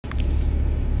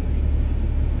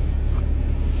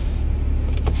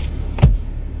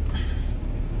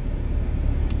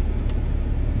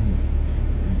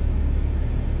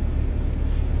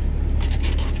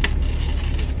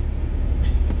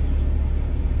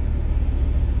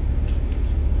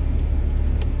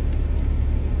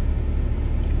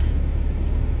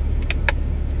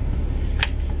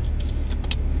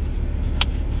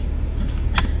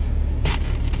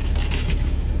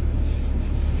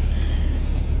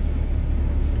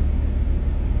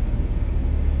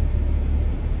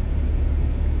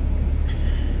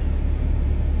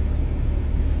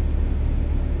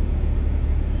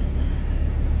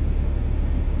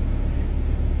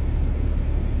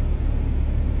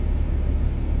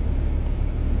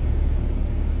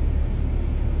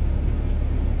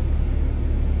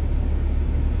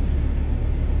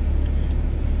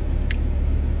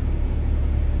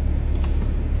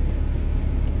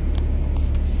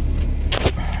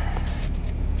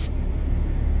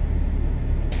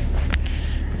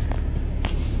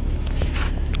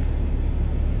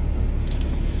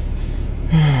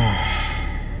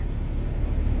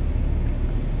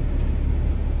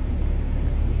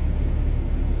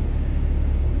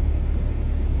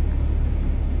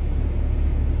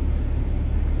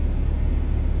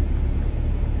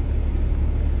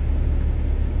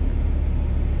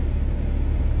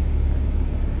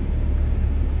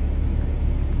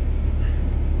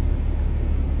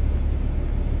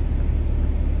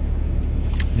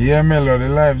Yeah, Mello, the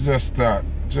life just start.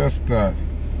 Just start.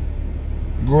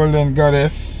 Golden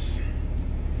Goddess.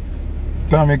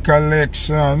 Tommy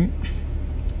Collection.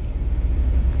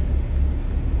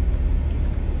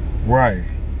 Why?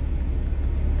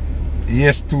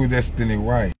 Yes to Destiny.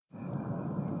 Why?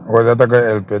 What that gonna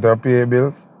help you to pay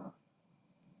bills?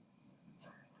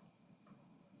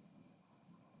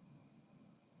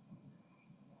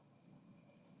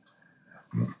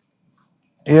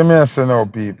 Hear me say now,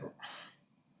 people.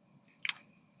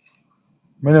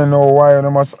 Me don't know why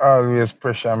you must always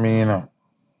pressure me, you know.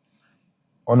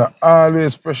 You don't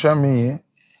always pressure me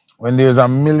when there's a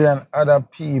million other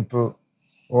people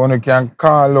who you can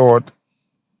call out,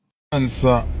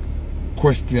 answer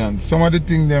questions. Some of the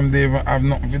things them they even have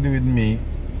nothing to do with me.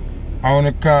 I want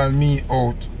to call me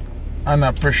out and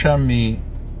not pressure me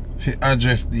to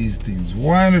address these things.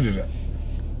 Why not do that?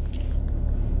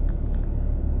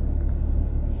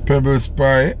 Pebble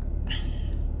Spy.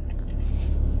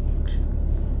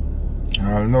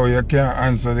 I know you can't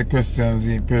answer the questions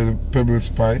in Pebble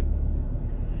Spy.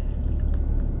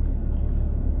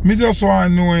 Me just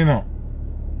want to know, you know,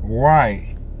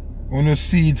 why when you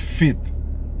see it fit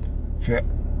for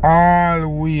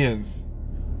always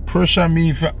pressure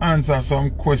me for answer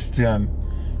some question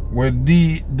where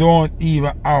they don't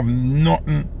even have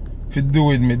nothing to do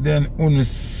with me. Then on the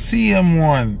same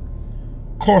one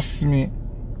cuss me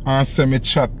and say me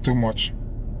chat too much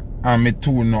and me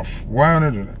too enough. Why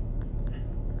don't you do that?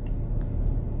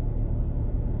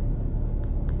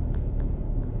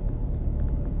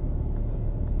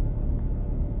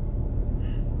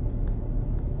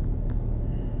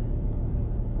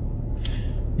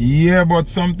 Yeah, but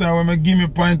sometimes when I give me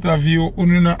point of view,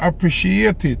 you don't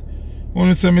appreciate it.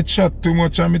 When say me chat too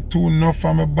much and me too enough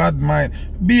and me bad mind.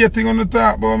 Be a thing on the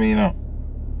talk about me, you know.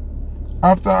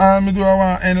 After all me do, I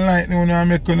want to enlighten you and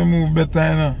make you move better,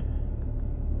 you know.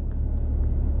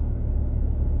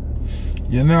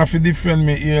 You know if you defend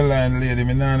me airline lady,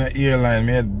 me not an airline,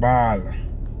 me head ball.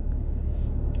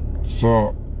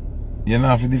 So, you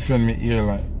know if you defend me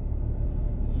airline.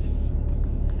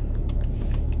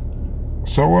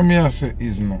 So what me I say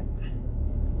is no.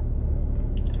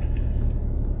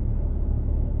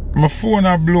 My phone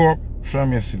a blow up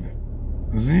from yesterday.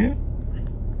 See?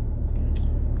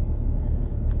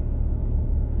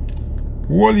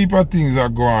 Whole heap of things are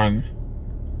going.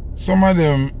 Some of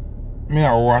them me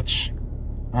I watch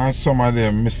and some of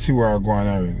them me see what are going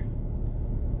already.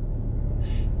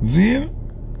 See?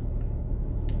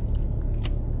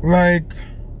 Like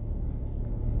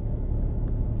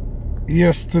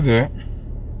yesterday,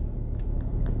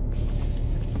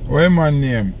 what my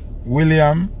name?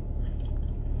 William,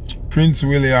 Prince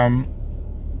William,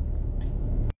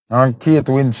 and Kate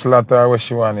Winslet or what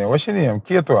she want name? What's she name?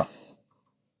 Kate what?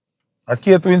 A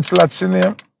Kate Winslet she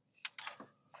name?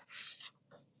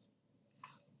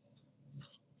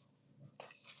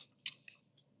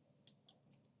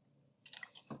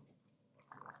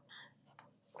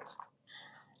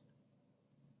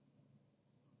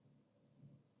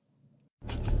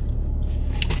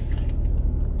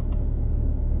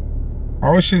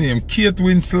 Or what's she name? Kate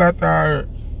Winslet or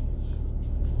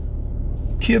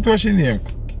Kate what's she name?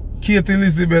 Kate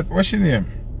Elizabeth, what's she name?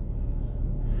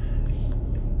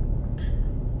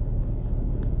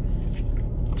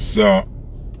 So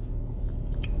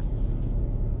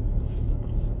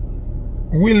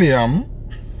William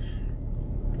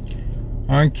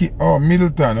and Kate, oh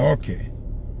Middleton, okay.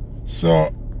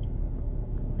 So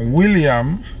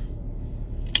William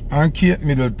and Kate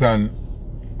Middleton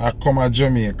are come to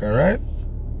Jamaica, right?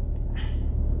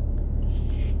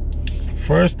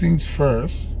 First things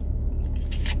first,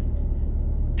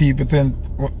 people tend,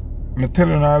 me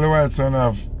telling you all the while, so I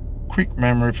have quick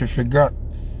memory if you forgot,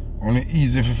 only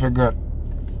easy if you forgot.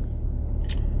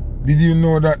 Did you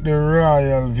know that the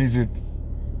royal visit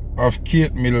of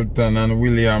Kate Middleton and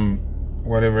William,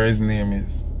 whatever his name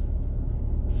is,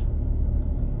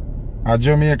 at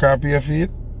Jamaica pay for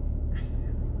it?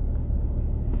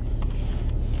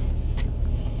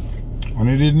 And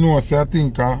you didn't know, so I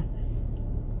think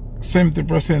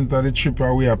 70% of the trip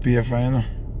we are pay for, you know.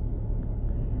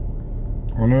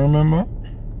 You know, remember?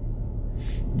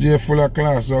 J full of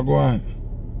class, so go on.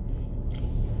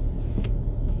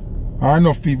 And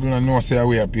enough people don't know say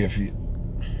we are pay for it.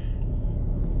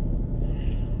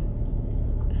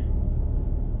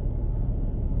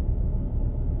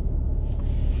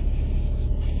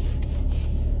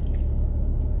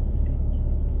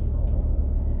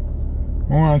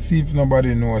 I want to see if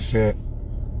nobody knows say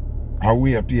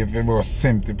we are pay for about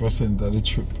 70% of the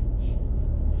trip.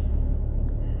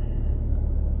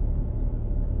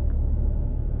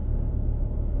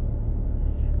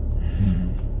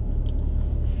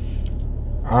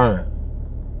 Alright.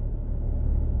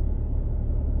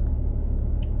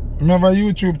 I have a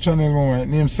YouTube channel moment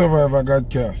named Survivor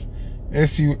Godcast.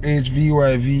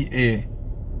 SUHVYVA.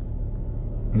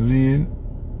 Zine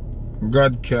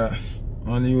Godcast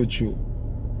on YouTube.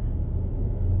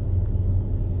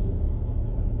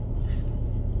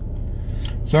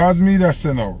 So as me that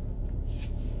say now,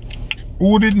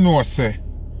 who did know say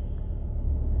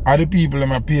are the people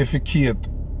that pay for Kate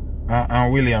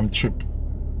and William trip?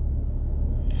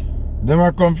 Them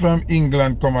a come from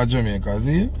England, come to Jamaica,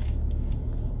 see?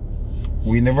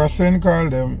 We never send call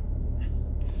them.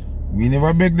 We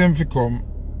never beg them to come.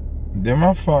 Them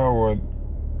are forward.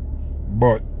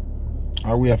 But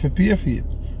we have to pay for it.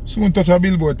 Soon touch a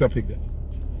billboard topic there.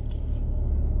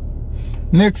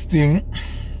 Next thing.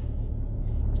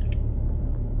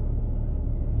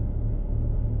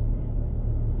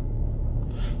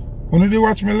 When they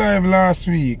watch me live last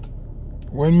week,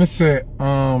 when me say,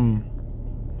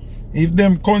 if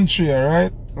them country,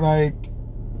 right, like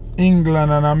England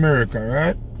and America,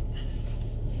 right,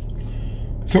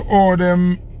 to all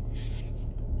them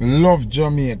love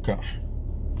Jamaica,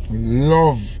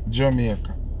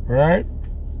 right,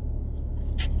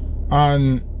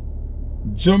 and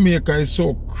Jamaica is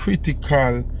so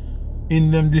critical in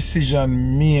them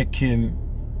decision making,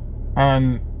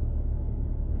 and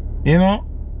you know,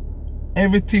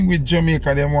 everything with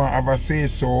Jamaica, them want have a say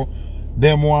so.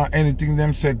 Them want anything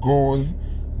them say goes.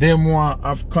 Them want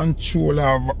have control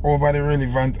over the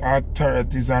relevant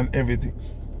authorities and everything.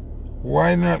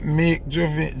 Why not make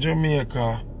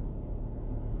Jamaica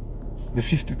the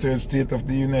 53rd state of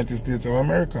the United States of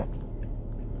America?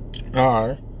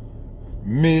 Or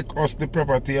make us the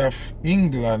property of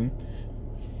England,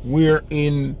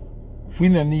 wherein we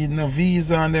don't need no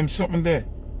visa and them something there.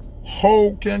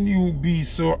 How can you be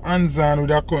so hands-on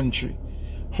with a country?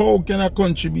 How can a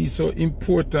country be so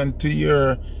important to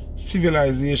your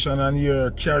civilization and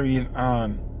your carrying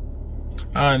on?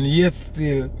 And yet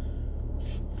still,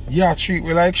 you treat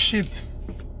me like shit.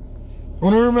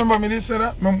 You remember me they say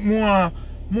that?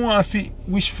 More see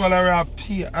which follower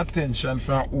pay attention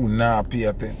from who not pay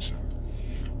attention.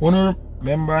 You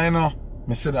remember, you know,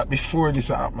 I said that before this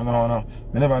happened, you know,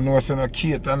 I never know I said no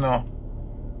Kate, you know.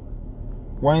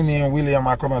 Why name William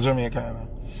I come to Jamaica, you know?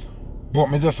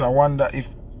 But me just I wonder if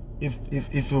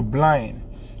we're blind,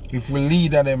 if we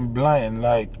lead them blind,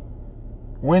 like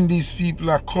when these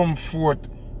people are come forth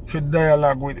for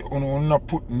dialogue with you, we not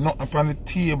put nothing upon the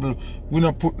table, we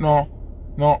not put no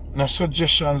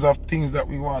suggestions of things that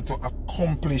we want to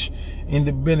accomplish in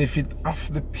the benefit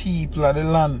of the people of the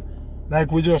land.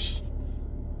 Like we just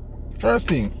first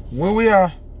thing, when we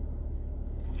are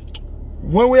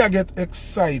get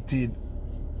excited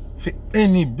for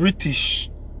any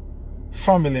British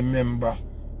family member,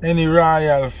 any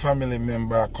royal family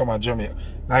member come to Jamaica,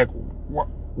 like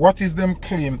what is them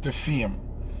claim to fame?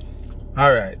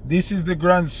 Alright, this is the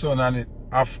grandson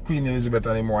of Queen Elizabeth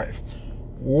and his wife.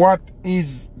 What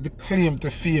is the claim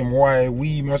to fame why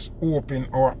we must open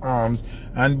our arms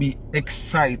and be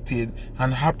excited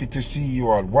and happy to see you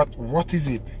all? What is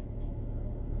it?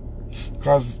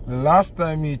 Because the last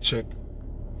time we checked,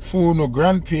 for no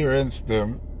grandparents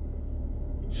them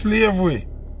slave we,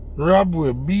 rob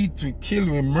we, beat we, kill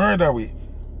we, murder we.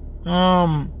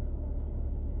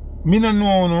 Me no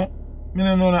know no. Me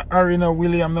no know Harry no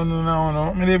William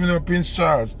no. Me live in Prince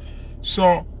Charles.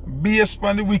 So based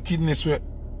on the wickedness we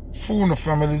Foota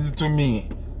family did to me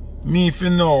if you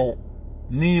know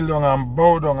kneel down and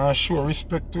bow down and show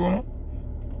respect to you.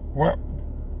 What?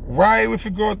 Why if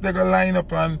you go out there go line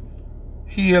up and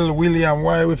hail William?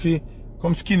 Why if you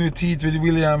come skin with teeth with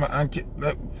William and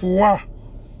like for what?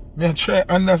 Me try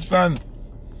understand.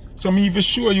 So me for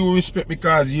sure you respect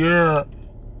because your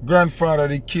grandfather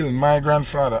they killed my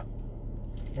grandfather.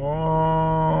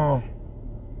 Oh,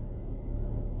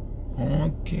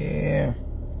 okay.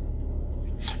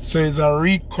 So it's a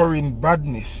recurring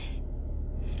badness.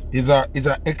 It's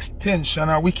an extension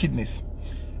of wickedness.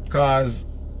 Cause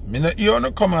me not you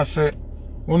wanna come and say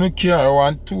wanna carry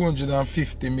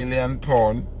 £250 million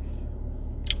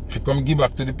if you come give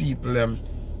back to the people them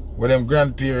where them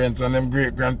grandparents and them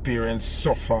great grandparents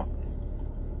suffer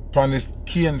upon this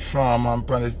cane farm and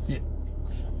upon this.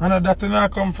 And that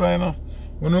not come from, you know.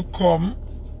 When you come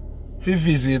for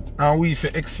visit and we for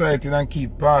excited and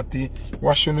keep party,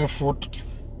 washing your foot,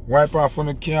 wipe off on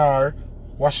the car,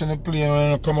 washing the plane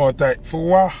when you come out tight. For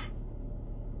what?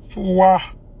 For what?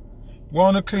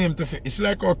 Want to claim to fame? It's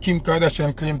like how Kim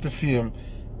Kardashian claimed to fame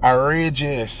a Ray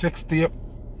J sex tape.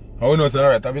 I know it's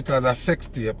alright because a sex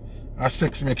tape, a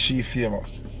sex makes she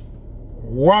famous.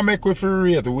 What make we feel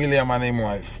rate William and his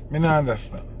wife? Me not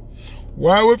understand.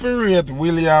 Why would we rate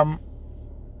William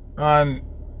and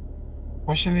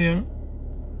what's your name?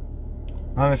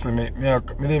 Honestly, me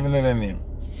don't even know their name.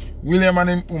 William and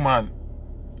him woman.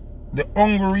 The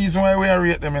only reason why we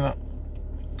rate them,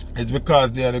 it's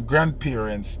because they are the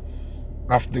grandparents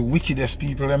of the wickedest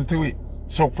people them to it.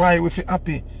 So why we feel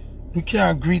happy? We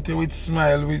can't greet them with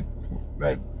smile with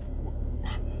like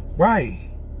why?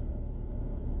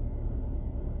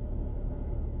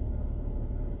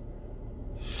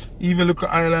 Even look at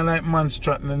island like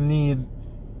Manstrat and need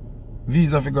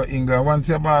visa to go England. Once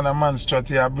you're born a Manstrat,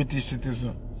 you're a British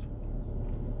citizen.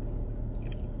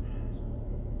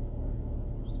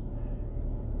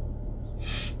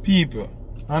 People,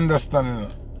 understanding,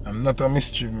 I'm not a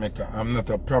mischief maker, I'm not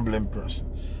a problem person.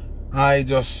 I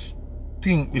just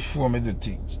think before me do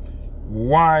things.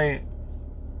 Why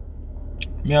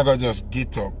me I gotta just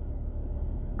get up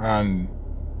and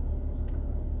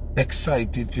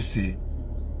excited to see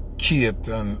Kate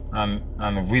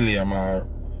and William or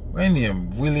when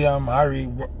name? William, Harry,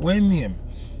 when name?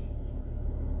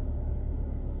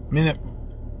 Me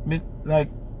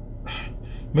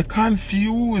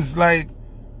confused, like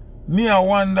me I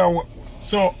wonder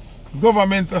so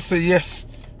government I say yes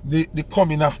they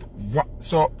coming after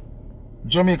so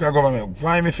Jamaica government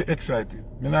why me feel excited?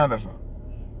 Me not understand.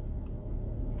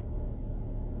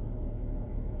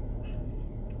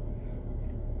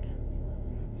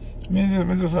 Me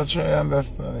just try to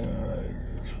understand, like,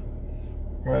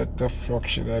 why the fuck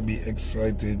should I be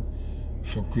excited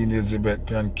for Queen Elizabeth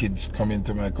grandkids coming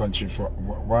to my country for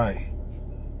why?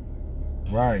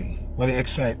 Why? What the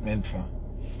excitement for?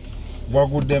 What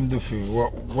would them do for you?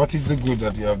 What is the good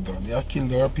that you have done? You have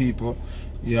killed our people,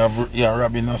 you're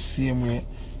robbing us same way,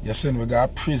 you're saying we got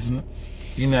a prison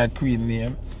in our Queen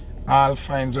name, all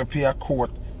fines we pay a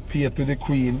court, pay to the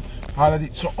Queen, all of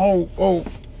it. So how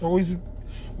is it?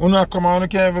 When I come on, you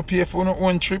can't ever pay for your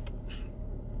own trip.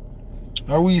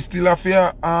 Are we still a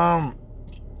fair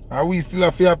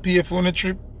pay for the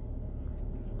trip?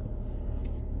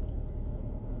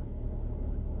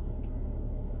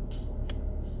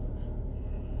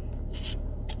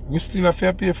 We still a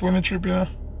fair pay for the trip, you know?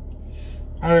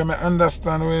 I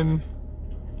understand when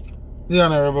the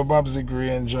Honorable Babsy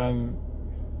Grange and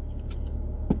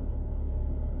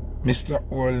Mr.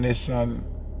 Holness and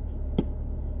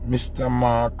Mr.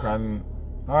 Mark and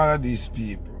all of these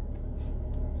people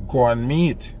go and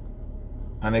meet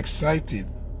and excited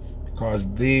because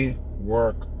they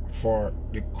work for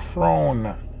the crown.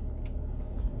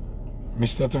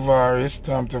 Mr. Tavares,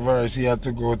 Tom Tavares, he had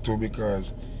to go to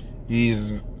because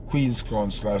he's Queen's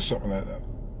Counsel or something like that.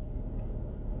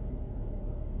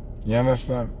 You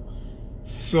understand?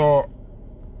 So,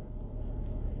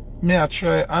 me I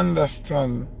try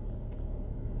understand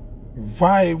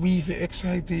why we feel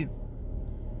excited.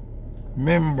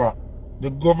 Remember, the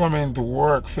government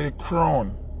work for the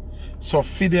crown. So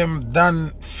for them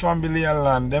done family and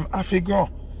land, them have to go.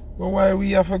 But why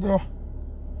we have to go?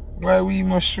 Why we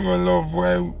must show love?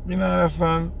 Why we not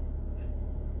understand?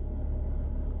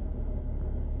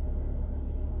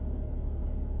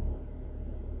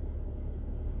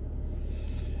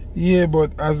 Yeah,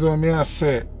 but as well me I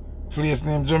say, place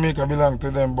name Jamaica belong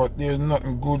to them, but there's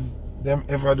nothing good them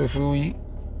ever do for we.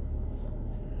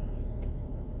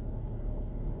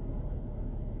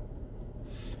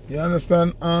 You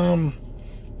understand?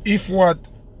 If what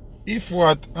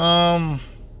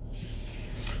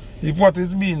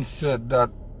is being said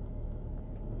that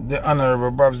the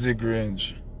Honorable Babsy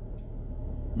Grange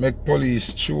make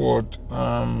police throughout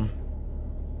L.A.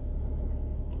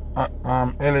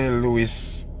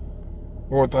 Lewis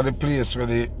out of the place where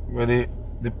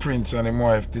the prince and the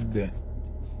wife did there.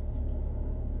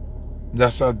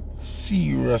 That's a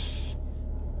serious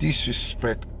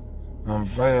disrespect and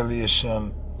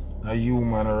violation of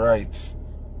human rights.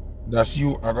 That's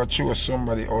you I got to show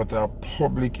somebody out of a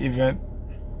public event.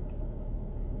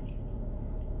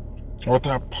 Out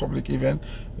of a public event.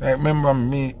 Like remember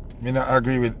me not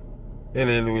agree with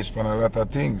L.A. Lewis on a lot of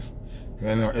things.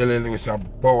 You know L.A. Lewis are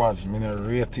Bowers, me not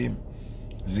rate him.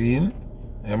 Zine?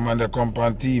 And man that come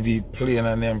on TV playing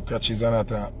and them catches and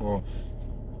attack, but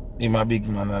him a big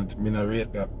man and me not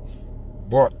rate that.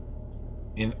 But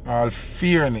in all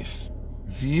fairness,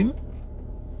 Zine,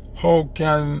 how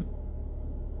can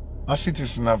a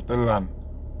citizen of the land,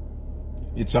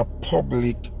 it's a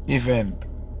public event,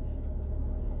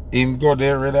 him go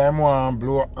there whether him want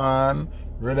blow on,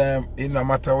 whether him no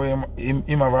matter where him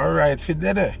have a right for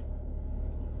there.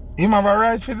 Him have a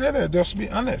right for there, just be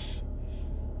honest.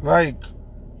 Like,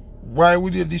 why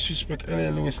would you disrespect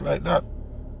L.A. Lewis like that?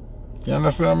 You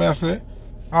understand what I say?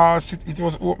 It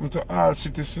was open to all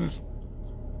citizens.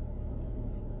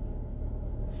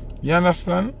 You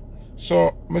understand?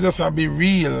 So, me just have to be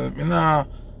real. Me nah,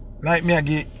 like me I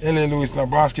give L.A. Lewis no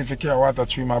basket for care water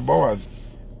through my bowers.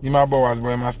 In my bowers, but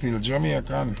I'm still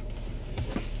Jamaican.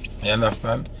 You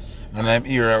understand? And I'm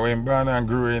here when born and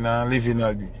growing and living.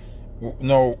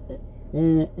 Now,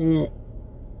 who,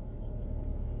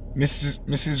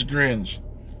 Mrs. Grange,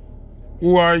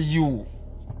 who are you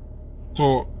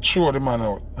to throw the man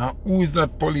out? And who is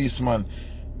that policeman?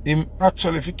 Him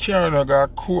actually, if he carry on a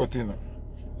court, you know.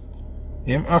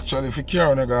 Him actually, if he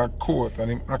carry on a court,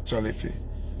 and him actually, if he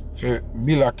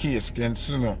build a case against,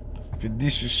 you know, for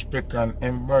disrespect and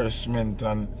embarrassment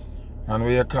and what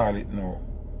you call it now.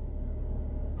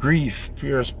 Grief,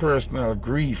 personal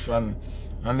grief and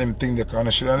them things they kind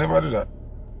of should have never do that.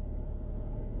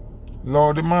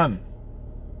 Lord the man.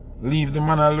 Leave the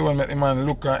man alone, let the man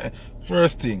look at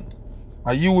first thing.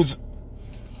 I use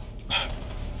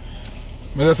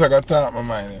me just got talk my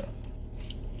mind here.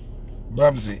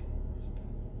 Babsy.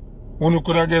 Who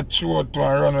could have get through to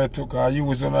and run away to I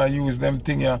use them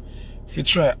thing here if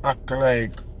try act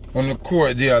like on the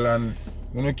cordial and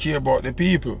when you care about the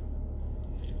people.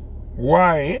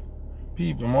 Why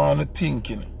people want to think,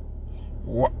 you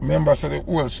know? Members of the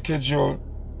whole schedule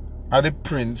of the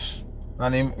prince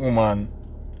and him woman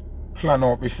plan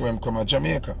out before him come to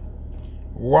Jamaica.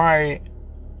 Why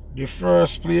the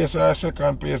first place or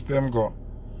second place them go?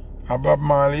 A Bob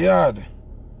Marley yard.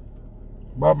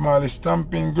 Bob Marley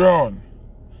stamping ground.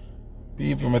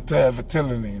 People me tired for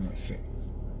telling you, see.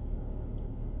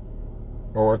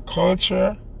 Our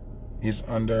culture is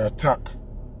under attack.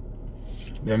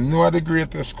 Them know the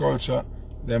greatest culture.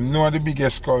 Them know the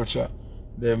biggest culture.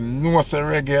 Them know say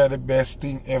reggae are the best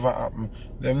thing ever happen.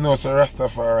 Them know say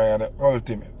Rastafari are the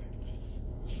ultimate.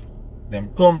 Them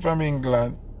come from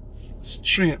England,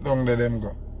 straight down there them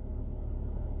go.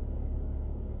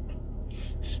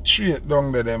 Straight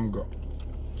down there them go.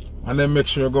 And then make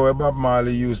sure you go where Bob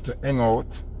Marley used to hang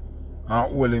out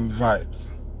and hold him vibes.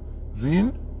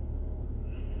 Zine?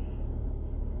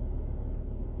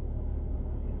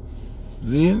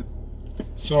 Zine?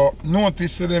 So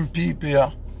notice them people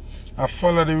here I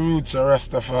follow the roots of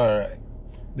Rastafari.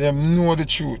 Them know the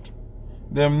truth.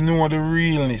 Them know the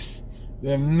realness.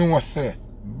 Them know say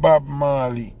Bob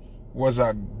Marley was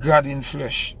a God in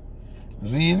flesh.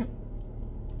 Zine?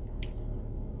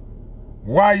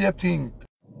 Why you think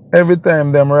every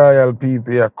time them royal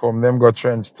people here come, them go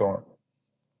Trench Town?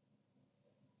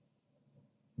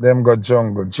 Them go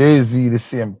Jungle. Jay-Z the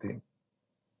same thing.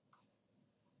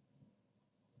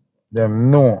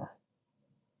 Them know.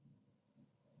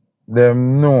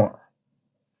 Them know.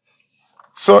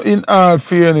 So in all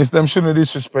fairness, them shouldn't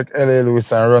disrespect L.A.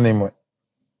 Lewis and run him.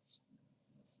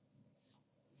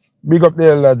 Big up the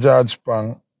elder George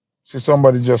Pang. See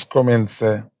somebody just come and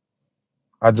say,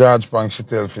 a George Pang should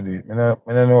tell for do it. I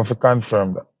don't know if you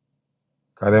confirm that.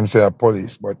 Because them say a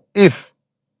police. But if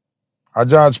a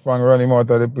George Pang run him out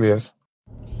of the place,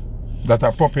 that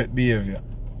a puppet behavior.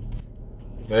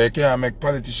 But you can't make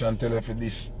politicians tell you for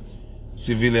this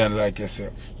civilian like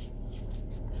yourself.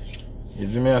 You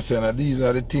see me saying that these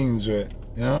are the things where,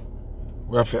 you know,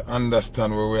 we have to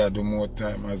understand where we are doing more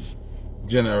time as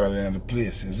generally in the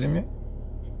place. You see me?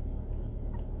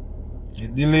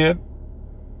 It delayed.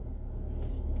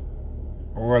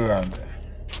 Hold on there.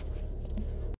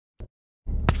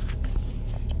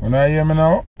 When I hear me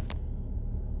now?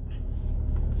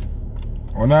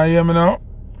 When I hear me now?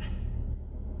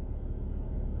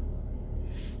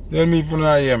 Tell me if you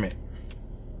don't hear me.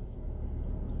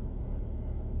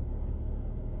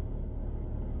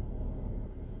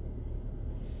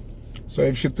 So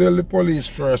if she tell the police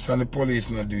first and the police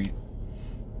not do it,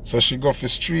 so she go for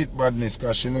street badness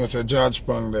because she knows that George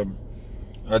Pang them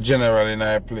are general in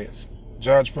her place.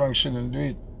 George Pang shouldn't do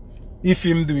it. If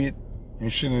him do it, he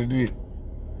shouldn't do it.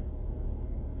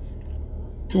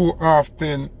 Too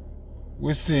often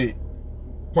we see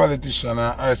politicians and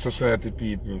high society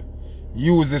people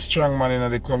use the strong man in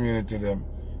the community them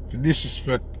to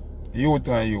disrespect youth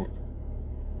and youth.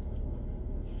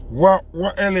 What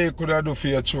LA could I do for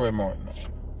you throw him out now?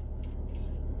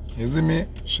 You see me?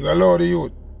 Should allow the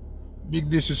youth. Big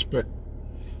disrespect.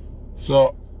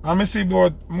 So I see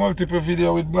about multiple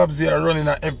video with Babsy running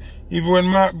at even when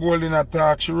Mark Golden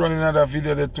attack, she running another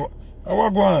video that I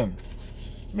what go on?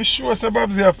 Me sure say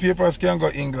Babsy have papers can go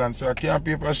England, so I can't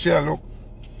paper share look.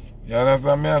 You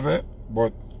understand me I say?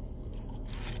 But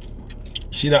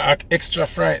she da act extra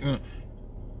frightened.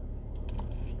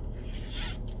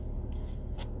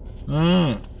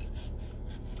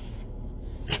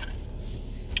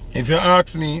 If you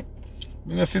ask me,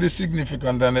 I don't see the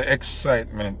significance and the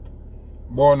excitement.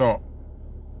 But no,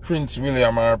 Prince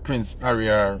William or Prince Harry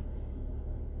or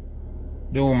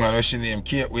The woman, what she name?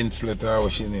 Kate Winslet or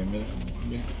what she name?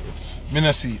 Me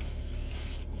not see it.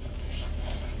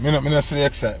 Me not see the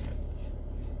excitement.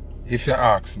 If you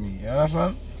ask me, you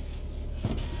understand?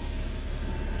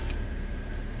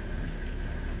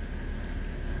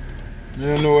 You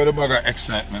don't know where the bag of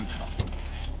excitement from.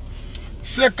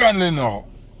 Secondly now,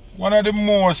 one of the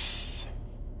most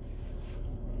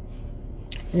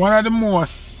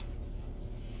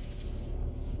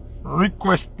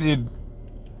requested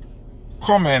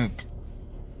comment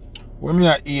when me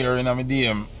are here in my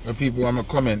DM where people want me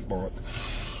comment about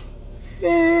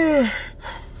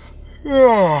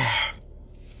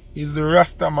is the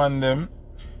Rasta man them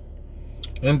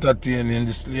entertaining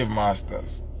the slave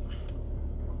masters.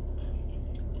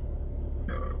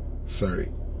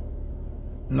 Sorry.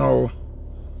 No,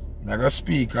 I gotta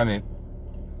speak on it.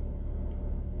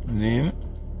 See?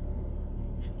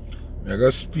 I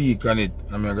gotta speak on it,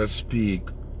 and I gotta speak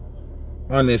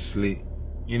honestly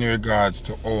in regards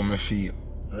to how I feel.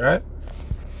 Right?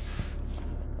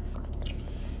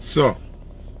 So,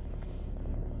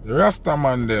 the Rasta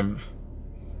man them,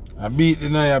 I beat the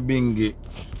Naya Bingi,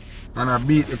 and I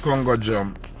beat the Congo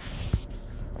drum,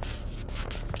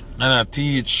 and I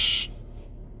teach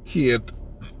Kate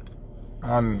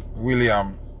and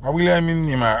William. William in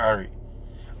him or Harry.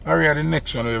 Harry are the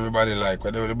next one everybody like,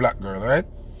 where they were the black girl, right?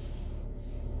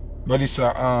 But it's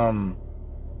a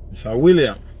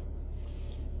William.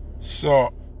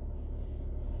 So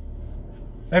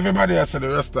everybody has said the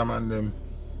Rasta man them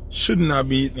should not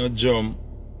beat no drum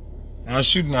and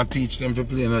should not teach them to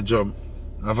play no drum.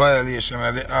 A violation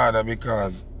of the order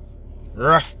because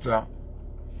Rasta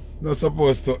not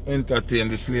supposed to entertain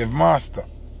the slave master.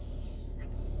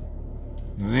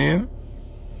 See?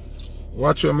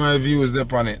 Watch where my views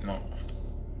upon it now.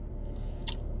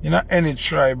 In any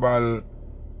tribal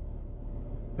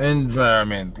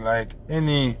environment, like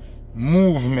any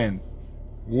movement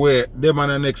where them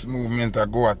and the next movement are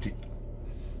go at it,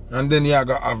 and then you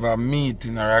gotta have a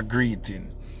meeting or a greeting.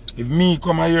 If me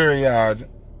come to your yard,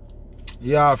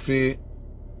 you have to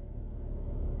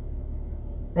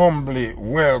humbly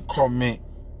welcome me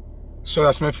so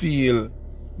that me feel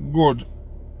good.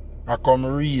 I come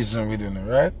reason with you,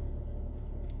 right?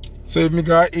 So if me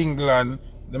go to England,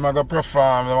 them are going to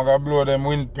perform, them are going to blow them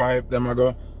windpipe, them are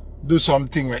going to do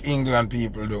something where England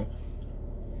people do.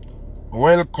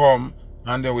 Welcome,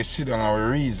 and then we sit down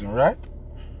and we reason, right?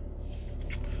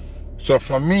 So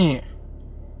for me,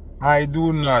 I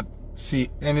do not see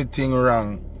anything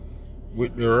wrong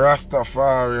with the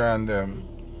Rastafari and them.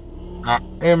 I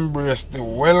embrace the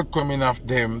welcoming of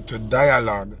them to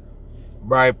dialogue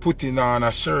by putting on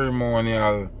a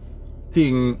ceremonial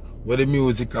thing where the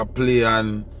music a play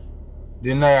and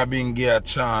the Naya Bingi a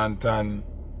chant and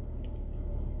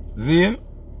Zine.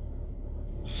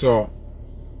 So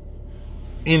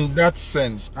in that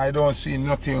sense, I don't see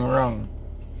nothing wrong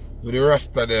with the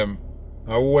rest of them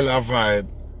a whole a vibe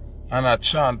and a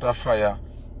chant of fire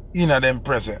in a them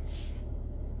presence.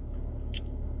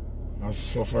 I'm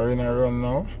suffering around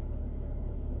now.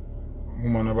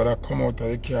 Woman about to come out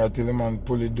of the car till the man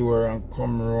pull the door and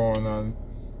come around and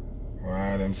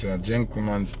wow, them say a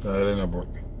gentleman style, you know, but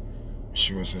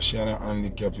she was a she had a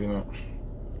handicap, you know.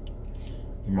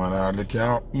 The man hardly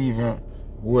can't even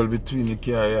hold between the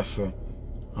car, yes, sir.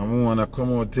 And we wanna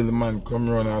come out till the man come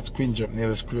around and squinch up near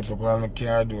the scrape up on the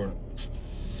car door.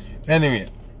 Anyway,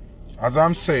 as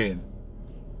I'm saying,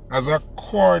 as a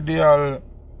cordial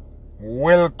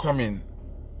welcoming,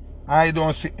 I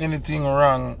don't see anything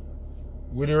wrong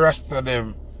with the rest of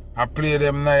them. I play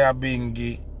them Naya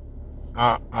Bingi,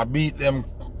 I beat them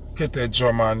Kete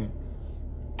drum and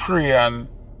pray and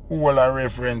all a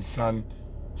reverence and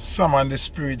summon the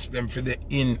spirits them for the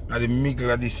in at the middle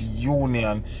of this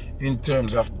union in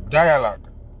terms of dialogue.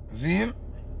 See?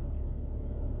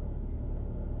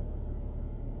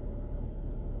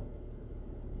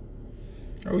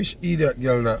 I wish idiot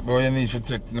girl that, but you need to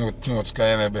take notes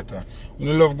because you know better. When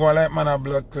you love going like man a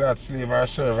blood clot slave or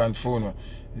servant phone,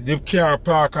 the car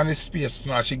park on the space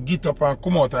smart, she get up and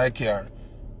come out of the car.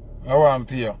 I want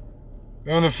to you.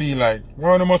 You don't feel like,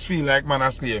 you must feel like man a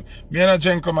slave. Me and a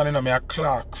gentleman, you know, me a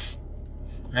clerks.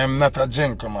 I am not a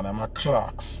gentleman, I'm a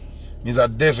clerks. Me's a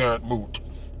desert boot.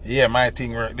 Yeah, my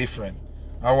thing work different.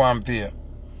 I want to you.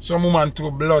 Some woman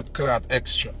to blood clot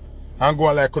extra. And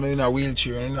go like in a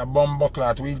wheelchair, in a bumbo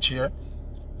clot wheelchair.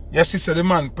 Yes, he said the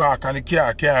man park and the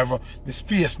car can't have the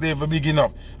space they ever big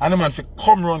enough. And the man fi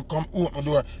come round, come open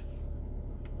the door.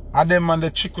 And them man the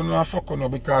chicken no fuck no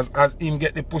because as him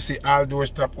get the pussy, all doors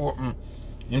stop open.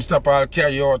 Him stop all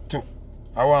carry out too.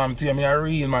 I want to tell me a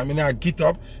real man. I not get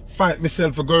up, fight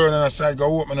myself for go around on the side,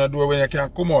 go open the door when you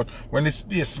can't come out. When the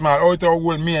space small, how it all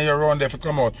hold me and you around there to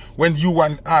come out. When you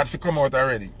want hard to come out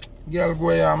already. Girl, go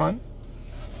here, man.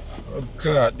 Oh,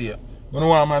 God, dear. You don't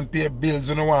want a man pay bills,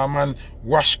 you don't want a man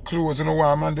wash clothes, you don't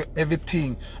want a man do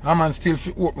everything. A man still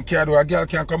fit open car door. A girl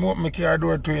can't come open my car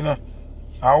door too, you know.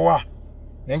 Or what?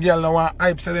 Them girl don't want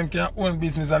hype so them can't own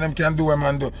business and them can't do what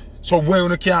man do. So why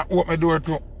you can't open my door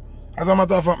too? As a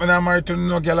matter of fact, I'm not married to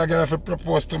no girl, a girl have to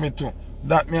propose to me too.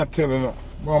 That me I tell you no.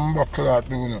 Bumbuckle out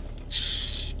do no.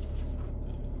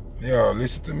 Yo,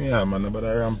 listen to me here, man, nobody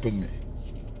ramping me.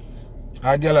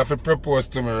 A girl have to propose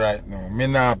to me right now. Me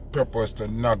not propose to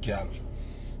no girl.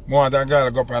 I want a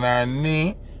girl go up on her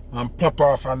knee and pop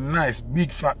off a nice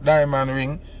big fat diamond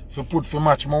ring to put for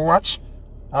match my watch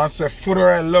and say,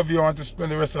 Foota, I love you, I want to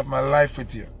spend the rest of my life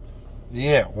with you.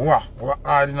 Yeah, what? What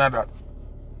hard in that?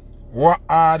 What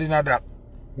hard in that?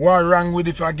 What wrong with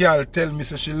if a girl tell me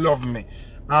say she love me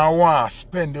and want to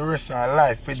spend the rest of her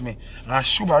life with me and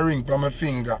shoot a ring from my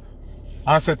finger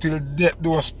and say till death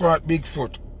do us part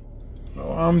Bigfoot?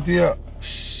 Oh, I'm there.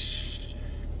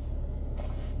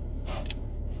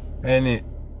 Any.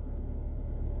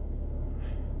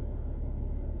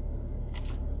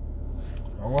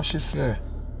 What she say?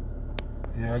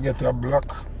 You get a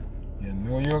block. You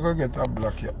know you're gonna get a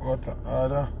block. You're out of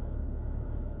order.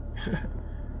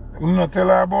 You not tell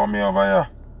her about me over here.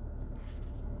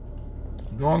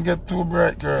 Don't get too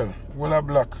bright, girl. Will a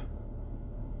block.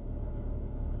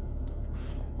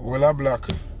 Will a block.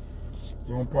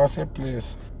 Don't pass a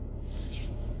place.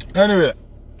 Anyway,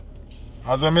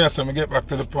 as I say, I get back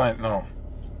to the point now.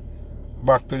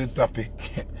 Back to the topic.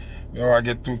 You know, I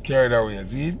get too carried away,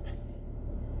 see?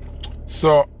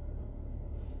 So,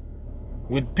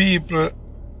 with people,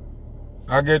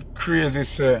 I get crazy,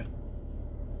 say,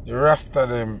 the rest of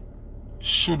them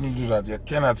shouldn't do that. You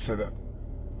cannot say that.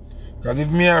 Because if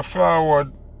me are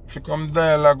forward, if you come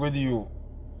dialogue with you,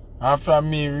 after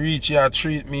me reach you,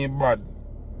 treat me bad,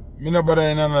 me no bother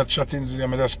in another chatting to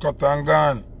them, I just cut and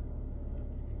gone.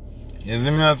 You see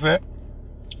me I say?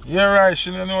 Yeah right, she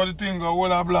don't know the thing, go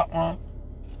hold a black man.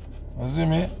 You see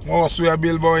me? Oh, so a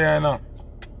billboy here now.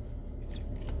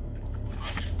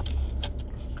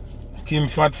 Kim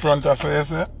fat front, I say, you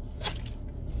say?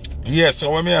 Yeah, so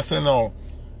what me I say now,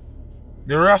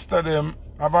 the rest of them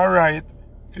have a right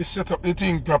to set up the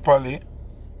thing properly,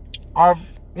 have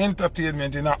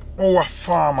entertainment in our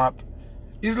format.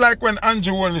 It's like when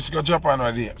Andrew Willis go Japan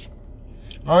or there.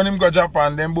 And when him go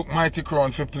Japan, then book Mighty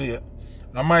Crown for play.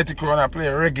 And Mighty Crown I play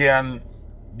reggae and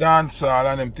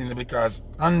dancehall and them things because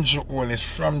Andrew Willis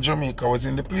from Jamaica was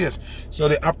in the place. So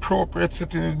the appropriate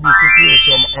setting is to play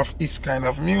some of his kind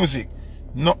of music.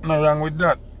 Nothing wrong with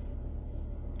that.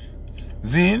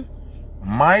 Zine,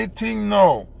 my thing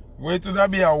now, wait till that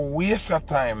be a waste of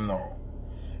time now,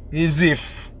 is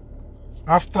if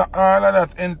after all of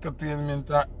that entertainment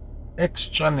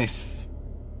extraness.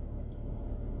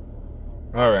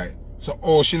 Alright. So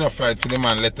oh she not fight for the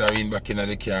man let her in back in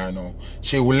the car now.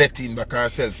 She will let in back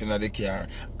herself in the car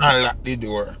and lock the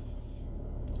door.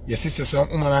 Your sister some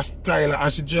woman a style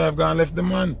and she drive gone left the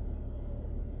man.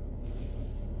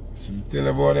 So tell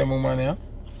about them woman here.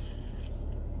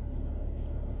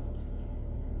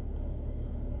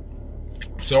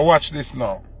 So watch this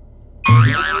now.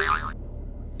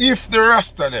 If the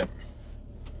rest of them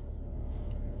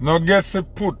no get to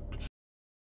put